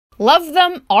Love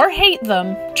them or hate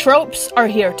them, tropes are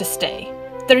here to stay.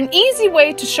 They're an easy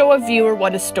way to show a viewer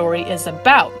what a story is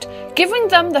about, giving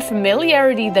them the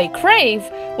familiarity they crave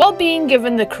while being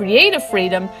given the creative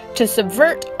freedom to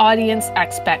subvert audience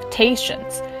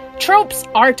expectations. Tropes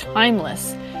are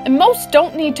timeless, and most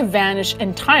don't need to vanish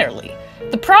entirely.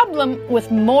 The problem with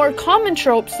more common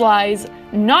tropes lies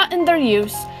not in their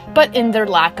use, but in their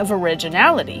lack of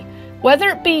originality. Whether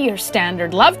it be your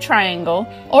standard love triangle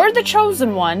or the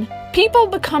chosen one, people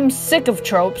become sick of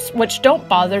tropes which don't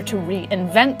bother to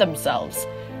reinvent themselves.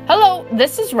 Hello,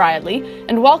 this is Riley,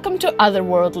 and welcome to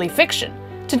Otherworldly Fiction.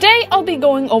 Today I'll be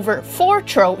going over 4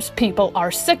 tropes people are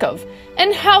sick of,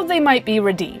 and how they might be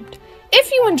redeemed.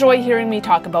 If you enjoy hearing me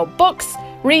talk about books,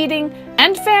 reading,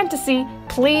 and fantasy,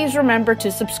 please remember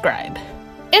to subscribe.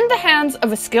 In the hands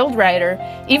of a skilled writer,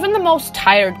 even the most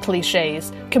tired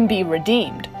cliches can be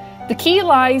redeemed. The key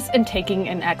lies in taking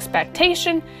an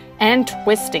expectation and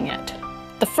twisting it.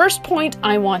 The first point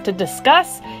I want to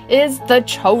discuss is the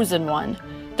chosen one.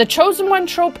 The chosen one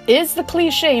trope is the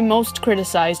cliche most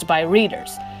criticized by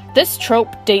readers. This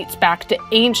trope dates back to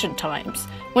ancient times,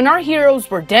 when our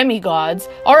heroes were demigods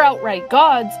or outright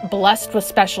gods blessed with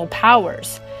special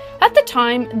powers. At the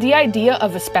time, the idea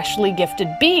of a specially gifted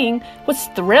being was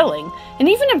thrilling and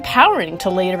even empowering to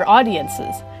later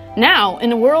audiences. Now,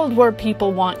 in a world where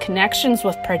people want connections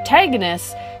with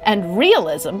protagonists and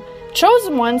realism,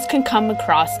 chosen ones can come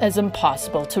across as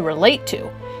impossible to relate to.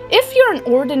 If you're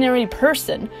an ordinary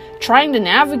person trying to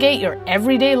navigate your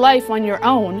everyday life on your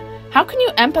own, how can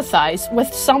you empathize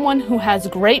with someone who has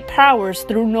great powers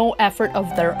through no effort of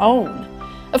their own?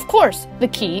 Of course, the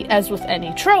key, as with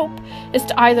any trope, is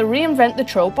to either reinvent the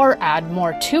trope or add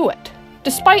more to it.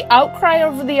 Despite outcry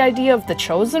over the idea of the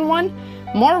chosen one,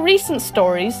 more recent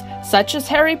stories, such as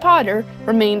Harry Potter,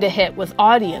 remained a hit with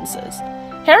audiences.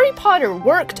 Harry Potter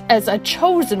worked as a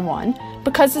chosen one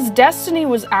because his destiny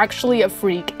was actually a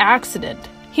freak accident.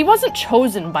 He wasn't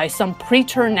chosen by some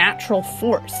preternatural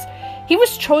force. He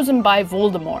was chosen by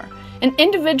Voldemort, an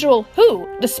individual who,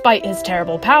 despite his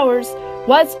terrible powers,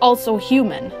 was also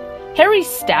human. Harry's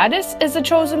status as a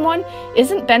chosen one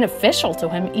isn't beneficial to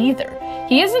him either.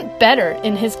 He isn't better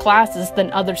in his classes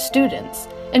than other students.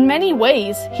 In many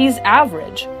ways, he's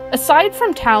average. Aside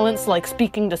from talents like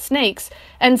speaking to snakes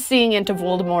and seeing into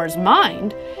Voldemort's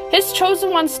mind, his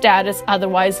chosen one status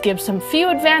otherwise gives him few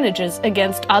advantages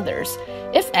against others,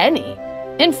 if any.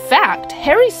 In fact,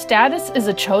 Harry's status as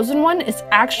a chosen one is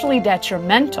actually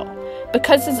detrimental,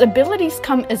 because his abilities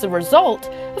come as a result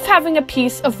of having a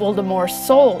piece of Voldemort's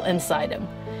soul inside him.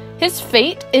 His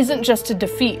fate isn't just to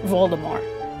defeat Voldemort.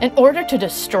 In order to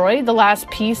destroy the last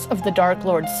piece of the Dark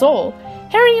Lord's soul,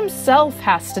 Harry himself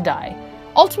has to die.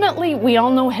 Ultimately, we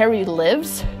all know Harry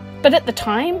lives, but at the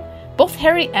time, both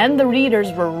Harry and the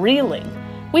readers were reeling.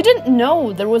 We didn't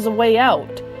know there was a way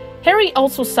out. Harry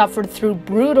also suffered through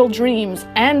brutal dreams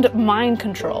and mind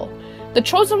control. The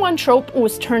chosen one trope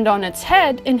was turned on its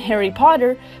head in Harry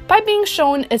Potter by being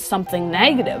shown as something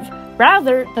negative,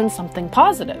 rather than something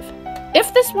positive.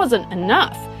 If this wasn't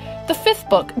enough, the 5th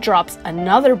book drops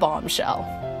another bombshell.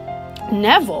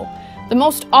 Neville, the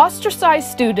most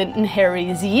ostracized student in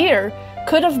Harry's year,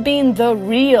 could have been the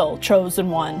real chosen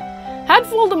one. Had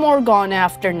Voldemort gone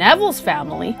after Neville's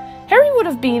family, Harry would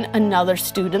have been another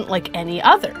student like any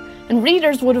other, and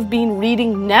readers would have been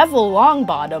reading Neville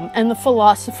Longbottom and the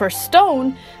Philosopher's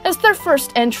Stone as their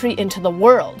first entry into the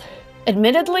world.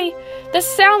 Admittedly, this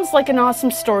sounds like an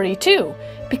awesome story too,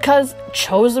 because,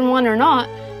 chosen one or not,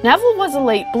 Neville was a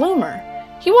late bloomer.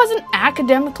 He wasn't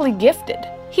academically gifted.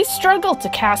 He struggled to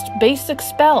cast basic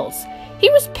spells. He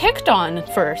was picked on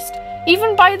at first,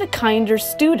 even by the kinder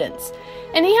students,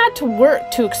 and he had to work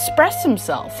to express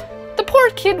himself. The poor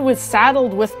kid was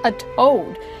saddled with a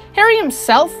toad. Harry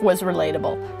himself was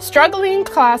relatable, struggling in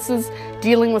classes,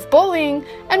 dealing with bullying,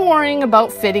 and worrying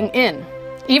about fitting in.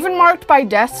 Even marked by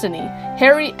destiny,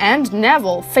 Harry and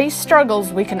Neville face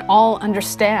struggles we can all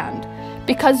understand.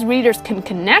 Because readers can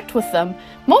connect with them,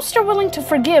 most are willing to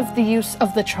forgive the use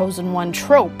of the chosen one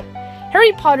trope.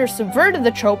 Harry Potter subverted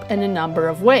the trope in a number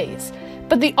of ways,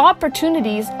 but the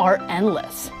opportunities are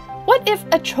endless. What if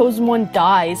a chosen one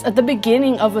dies at the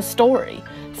beginning of a story,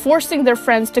 forcing their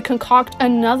friends to concoct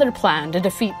another plan to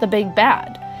defeat the big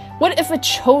bad? What if a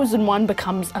chosen one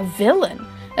becomes a villain,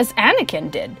 as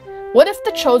Anakin did? What if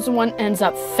the chosen one ends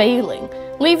up failing,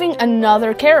 leaving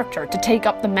another character to take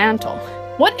up the mantle?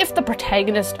 What if the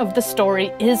protagonist of the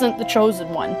story isn't the chosen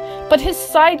one, but his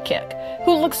sidekick,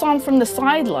 who looks on from the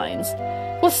sidelines?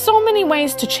 With so many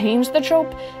ways to change the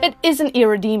trope, it isn't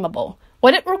irredeemable.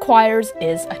 What it requires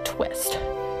is a twist.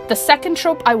 The second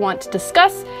trope I want to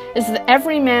discuss is the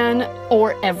everyman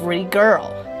or every girl.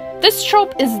 This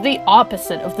trope is the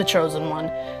opposite of the chosen one.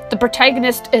 The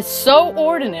protagonist is so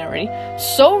ordinary,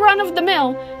 so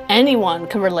run-of-the-mill, anyone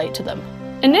can relate to them.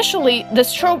 Initially,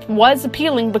 this trope was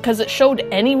appealing because it showed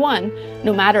anyone,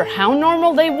 no matter how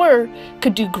normal they were,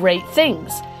 could do great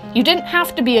things. You didn't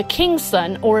have to be a king's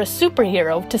son or a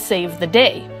superhero to save the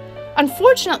day.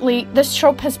 Unfortunately, this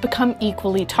trope has become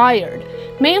equally tired,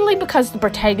 mainly because the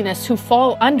protagonists who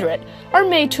fall under it are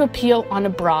made to appeal on a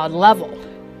broad level.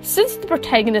 Since the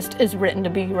protagonist is written to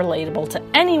be relatable to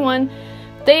anyone,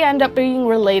 they end up being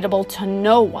relatable to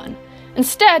no one.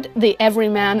 Instead, the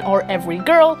everyman or every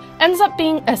girl ends up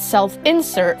being a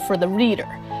self-insert for the reader,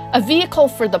 a vehicle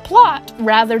for the plot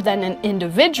rather than an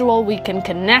individual we can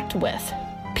connect with.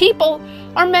 People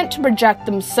are meant to project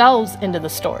themselves into the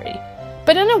story.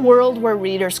 But in a world where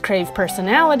readers crave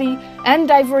personality and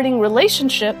diverting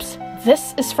relationships,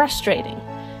 this is frustrating.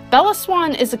 Bella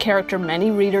Swan is a character many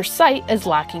readers cite as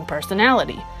lacking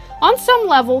personality. On some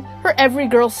level, her every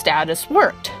girl status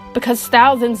worked, because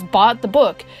thousands bought the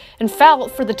book and fell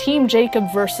for the Team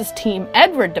Jacob versus Team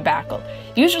Edward debacle,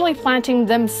 usually planting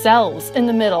themselves in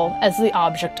the middle as the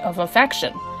object of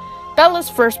affection. Bella's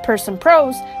first-person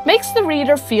prose makes the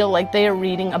reader feel like they are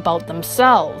reading about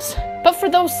themselves. But for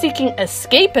those seeking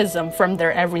escapism from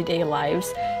their everyday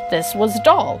lives, this was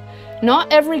dull.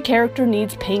 Not every character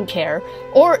needs pink hair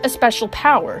or a special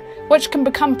power, which can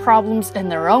become problems in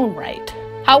their own right.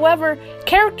 However,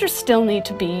 characters still need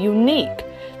to be unique.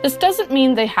 This doesn't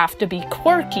mean they have to be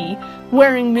quirky,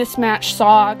 wearing mismatched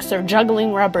socks or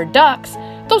juggling rubber ducks,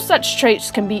 though such traits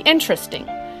can be interesting.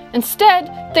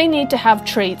 Instead, they need to have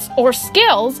traits or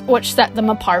skills which set them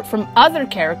apart from other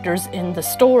characters in the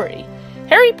story.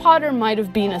 Harry Potter might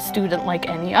have been a student like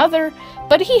any other,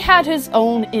 but he had his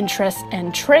own interests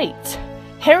and traits.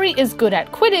 Harry is good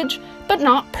at Quidditch, but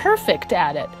not perfect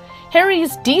at it. Harry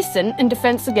is decent in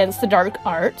defense against the dark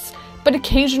arts, but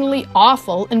occasionally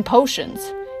awful in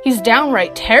potions. He's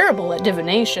downright terrible at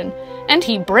divination, and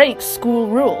he breaks school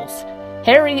rules.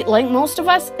 Harry, like most of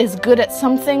us, is good at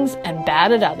some things and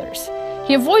bad at others.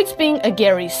 He avoids being a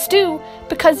Gary Stu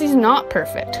because he's not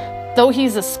perfect. Though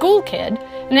he's a school kid,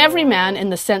 and every man in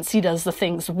the sense he does the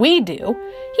things we do,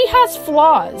 he has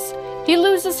flaws. He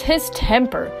loses his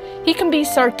temper. He can be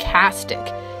sarcastic.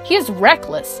 He is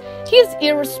reckless. He is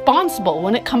irresponsible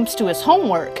when it comes to his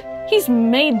homework. He's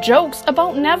made jokes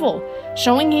about Neville,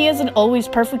 showing he isn't always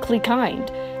perfectly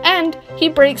kind. And he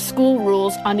breaks school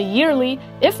rules on a yearly,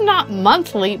 if not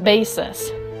monthly, basis.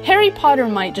 Harry Potter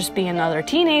might just be another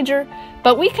teenager,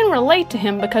 but we can relate to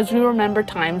him because we remember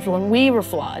times when we were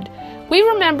flawed. We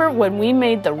remember when we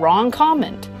made the wrong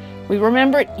comment. We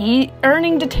remember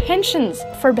earning detentions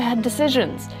for bad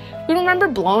decisions. We remember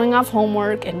blowing off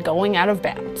homework and going out of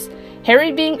bounds.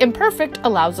 Harry being imperfect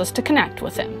allows us to connect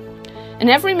with him. And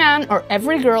every man or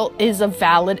every girl is a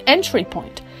valid entry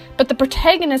point, but the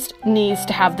protagonist needs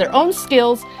to have their own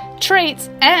skills, traits,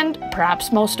 and,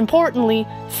 perhaps most importantly,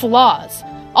 flaws,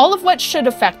 all of which should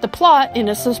affect the plot in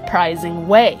a surprising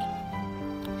way.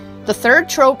 The third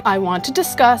trope I want to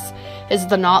discuss is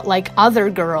the not like other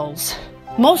girls.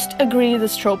 Most agree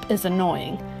this trope is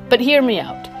annoying, but hear me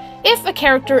out. If a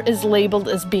character is labeled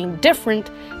as being different,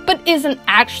 but isn't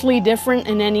actually different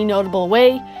in any notable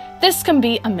way, this can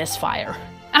be a misfire.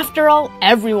 After all,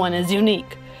 everyone is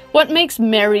unique. What makes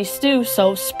Mary Stu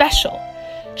so special?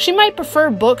 She might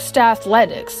prefer books to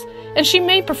athletics, and she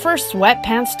may prefer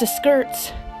sweatpants to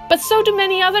skirts, but so do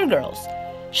many other girls.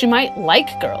 She might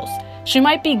like girls. She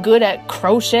might be good at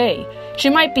crochet. She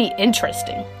might be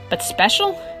interesting, but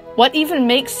special? What even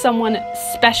makes someone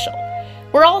special?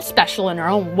 We're all special in our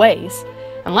own ways.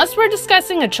 Unless we're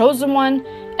discussing a chosen one,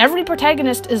 every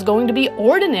protagonist is going to be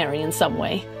ordinary in some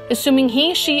way, assuming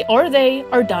he, she, or they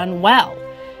are done well.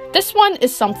 This one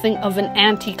is something of an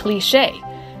anti-cliche.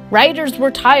 Writers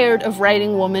were tired of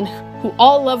writing women who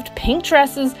all loved pink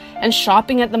dresses and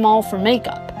shopping at the mall for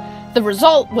makeup. The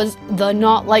result was the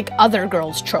not like other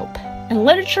girls trope, and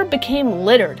literature became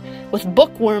littered with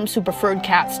bookworms who preferred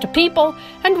cats to people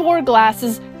and wore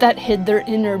glasses that hid their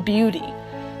inner beauty.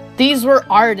 These were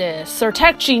artists or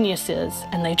tech geniuses,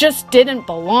 and they just didn't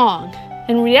belong.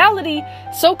 In reality,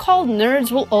 so-called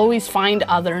nerds will always find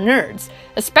other nerds,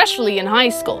 especially in high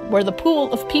school, where the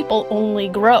pool of people only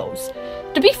grows.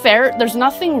 To be fair, there's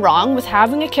nothing wrong with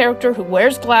having a character who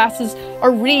wears glasses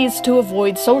or reads to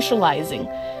avoid socializing.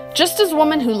 Just as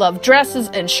women who love dresses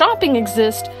and shopping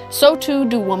exist, so too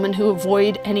do women who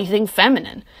avoid anything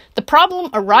feminine. The problem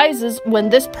arises when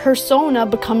this persona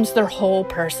becomes their whole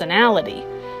personality.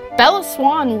 Bella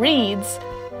Swan reads,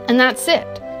 and that's it.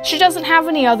 She doesn't have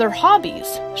any other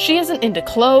hobbies. She isn't into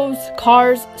clothes,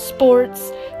 cars,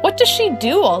 sports. What does she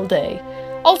do all day?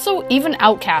 Also, even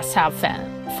outcasts have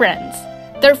friends.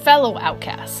 They're fellow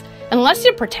outcasts. Unless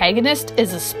your protagonist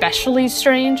is especially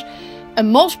strange,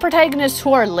 and most protagonists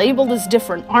who are labeled as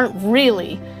different aren't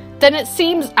really, then it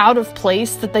seems out of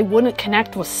place that they wouldn't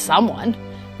connect with someone.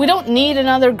 We don't need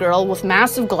another girl with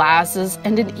massive glasses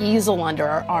and an easel under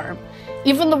her arm.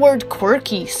 Even the word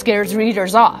quirky scares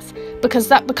readers off, because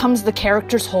that becomes the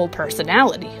character's whole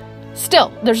personality.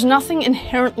 Still, there's nothing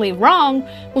inherently wrong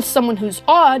with someone who's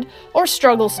odd or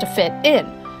struggles to fit in.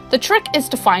 The trick is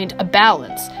to find a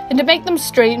balance, and to make them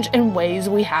strange in ways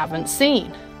we haven't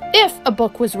seen. If a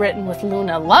book was written with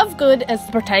Luna Lovegood as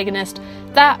the protagonist,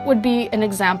 that would be an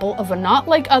example of a Not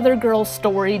Like Other Girls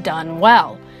story done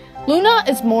well. Luna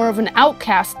is more of an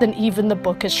outcast than even the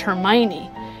bookish Hermione.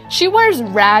 She wears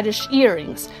radish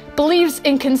earrings, believes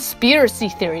in conspiracy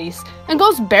theories, and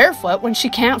goes barefoot when she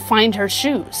can't find her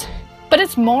shoes. But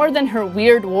it's more than her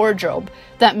weird wardrobe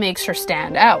that makes her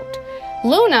stand out.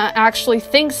 Luna actually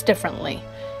thinks differently.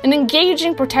 An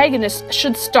engaging protagonist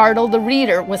should startle the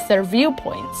reader with their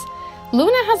viewpoints.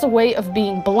 Luna has a way of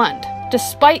being blunt,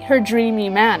 despite her dreamy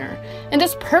manner, and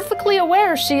is perfectly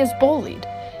aware she is bullied.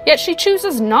 Yet she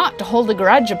chooses not to hold a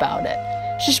grudge about it.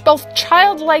 She's both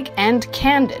childlike and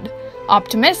candid,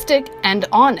 optimistic and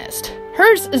honest.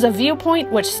 Hers is a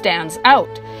viewpoint which stands out.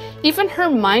 Even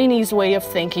Hermione's way of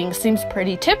thinking seems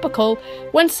pretty typical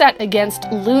when set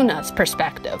against Luna's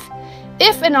perspective.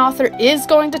 If an author is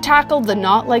going to tackle the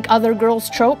Not Like Other Girls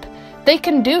trope, they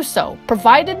can do so,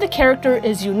 provided the character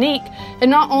is unique in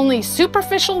not only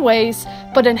superficial ways,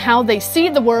 but in how they see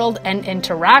the world and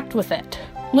interact with it.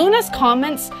 Luna's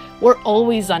comments were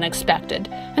always unexpected,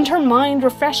 and her mind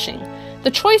refreshing.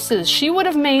 The choices she would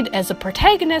have made as a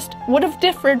protagonist would have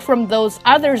differed from those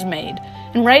others made,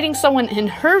 and writing someone in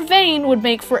her vein would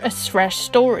make for a fresh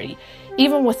story,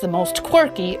 even with the most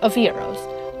quirky of heroes.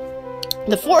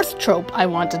 The fourth trope I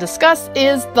want to discuss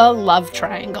is the love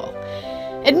triangle.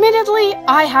 Admittedly,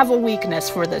 I have a weakness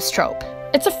for this trope.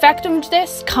 Its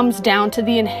effectiveness comes down to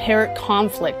the inherent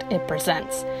conflict it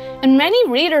presents, and many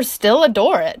readers still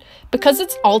adore it because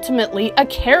it's ultimately a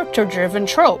character-driven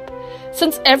trope.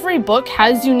 Since every book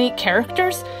has unique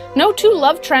characters, no two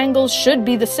love triangles should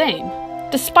be the same.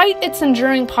 Despite its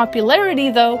enduring popularity,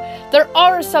 though, there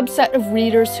are a subset of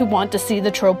readers who want to see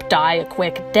the trope die a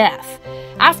quick death.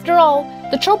 After all,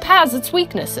 the trope has its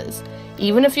weaknesses.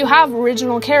 Even if you have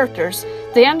original characters,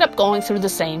 they end up going through the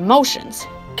same motions.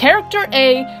 Character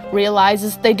A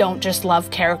realizes they don't just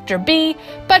love character B,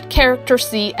 but character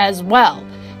C as well.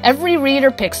 Every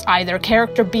reader picks either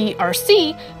character B or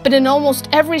C, but in almost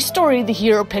every story the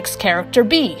hero picks character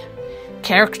B.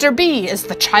 Character B is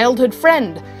the childhood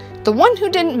friend, the one who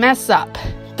didn't mess up,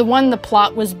 the one the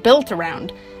plot was built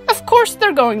around. Of course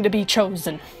they're going to be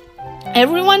chosen.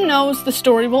 Everyone knows the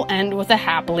story will end with a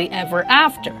happily ever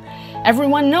after.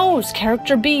 Everyone knows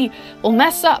character B will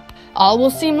mess up, all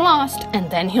will seem lost, and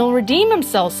then he'll redeem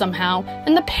himself somehow,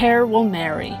 and the pair will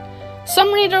marry.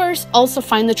 Some readers also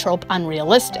find the trope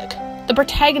unrealistic. The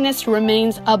protagonist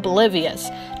remains oblivious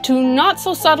to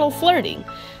not-so-subtle flirting,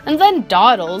 and then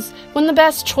dawdles when the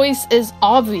best choice is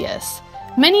obvious.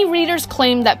 Many readers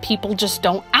claim that people just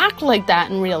don't act like that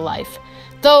in real life.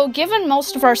 Though, given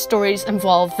most of our stories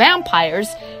involve vampires,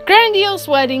 grandiose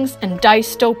weddings, and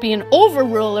dystopian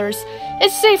overrulers,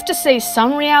 it's safe to say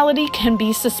some reality can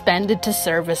be suspended to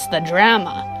service the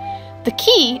drama. The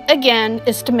key, again,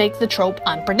 is to make the trope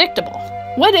unpredictable.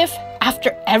 What if,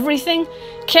 after everything,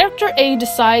 character A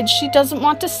decides she doesn't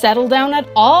want to settle down at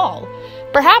all?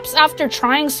 Perhaps after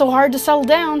trying so hard to settle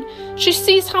down, she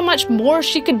sees how much more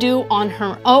she could do on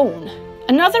her own.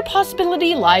 Another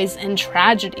possibility lies in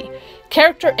tragedy.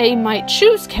 Character A might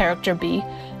choose character B,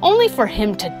 only for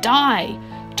him to die.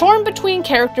 Torn between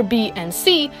character B and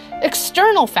C,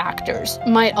 external factors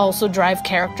might also drive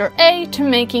character A to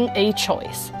making a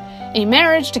choice. A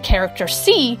marriage to character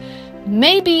C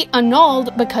may be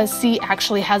annulled because C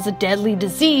actually has a deadly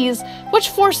disease, which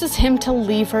forces him to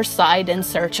leave her side in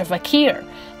search of a cure,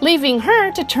 leaving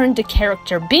her to turn to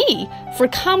character B for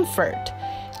comfort.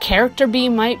 Character B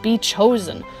might be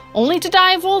chosen, only to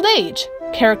die of old age.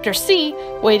 Character C,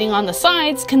 waiting on the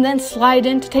sides, can then slide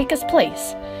in to take his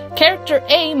place. Character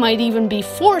A might even be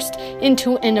forced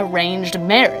into an arranged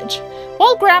marriage.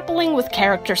 While grappling with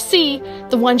character C,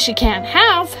 the one she can't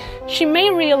have, she may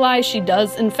realize she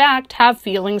does in fact have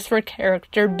feelings for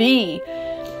character B.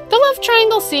 The love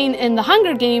triangle scene in The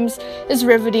Hunger Games is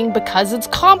riveting because it's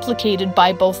complicated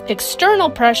by both external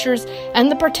pressures and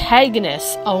the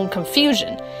protagonist's own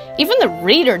confusion. Even the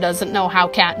reader doesn't know how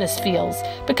Katniss feels,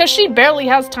 because she barely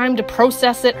has time to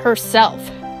process it herself.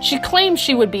 She claims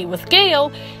she would be with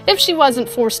Gale if she wasn't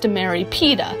forced to marry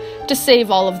Peeta to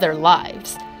save all of their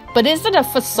lives. But is it a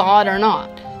facade or not?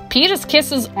 Peeta's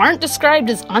kisses aren't described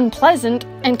as unpleasant,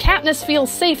 and Katniss feels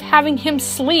safe having him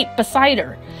sleep beside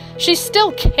her. She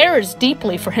still cares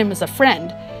deeply for him as a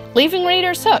friend, leaving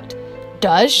readers hooked.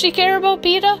 Does she care about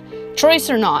Peeta? Choice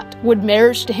or not, would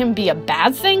marriage to him be a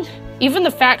bad thing? Even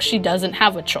the fact she doesn't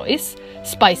have a choice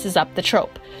spices up the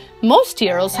trope. Most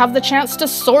heroes have the chance to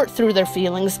sort through their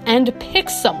feelings and pick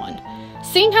someone.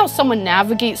 Seeing how someone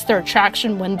navigates their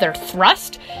attraction when they're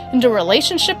thrust into a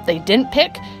relationship they didn't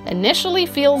pick initially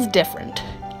feels different.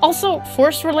 Also,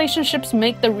 forced relationships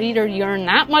make the reader yearn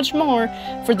that much more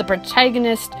for the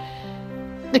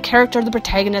character the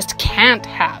protagonist can't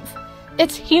have.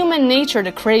 It's human nature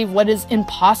to crave what is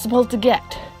impossible to get.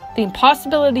 The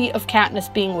impossibility of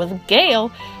Katniss being with Gale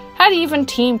had even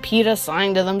Team Peeta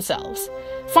signed to themselves.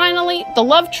 Finally, the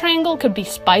love triangle could be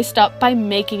spiced up by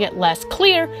making it less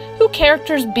clear who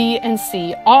characters B and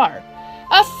C are.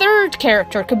 A third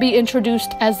character could be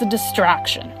introduced as a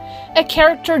distraction. A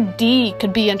character D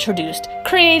could be introduced,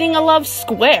 creating a love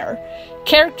square.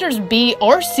 Characters B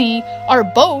or C, or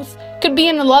both, could be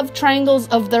in love triangles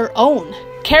of their own.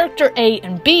 Character A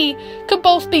and B could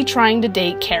both be trying to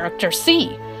date character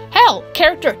C. Hell,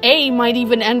 character A might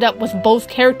even end up with both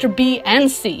character B and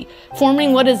C,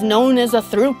 forming what is known as a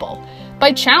throuple.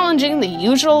 By challenging the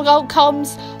usual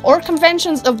outcomes or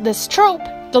conventions of this trope,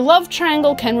 the love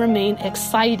triangle can remain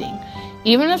exciting,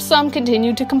 even if some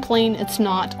continue to complain it's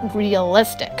not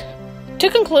realistic. To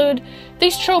conclude,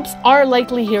 these tropes are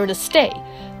likely here to stay,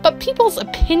 but people's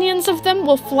opinions of them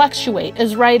will fluctuate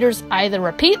as writers either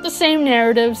repeat the same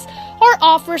narratives or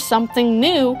offer something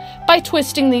new by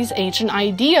twisting these ancient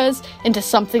ideas into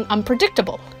something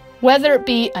unpredictable. Whether it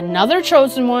be another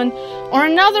chosen one or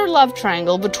another love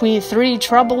triangle between three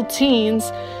troubled teens,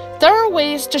 there are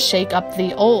ways to shake up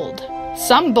the old.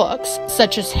 Some books,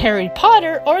 such as Harry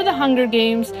Potter or The Hunger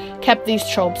Games, kept these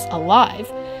tropes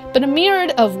alive, but a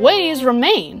myriad of ways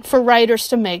remain for writers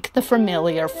to make the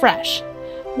familiar fresh.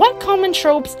 What common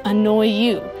tropes annoy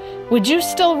you? Would you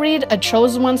still read a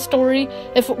Chosen One story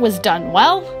if it was done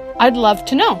well? I'd love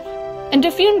to know. And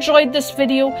if you enjoyed this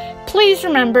video, please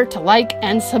remember to like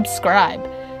and subscribe.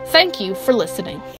 Thank you for listening.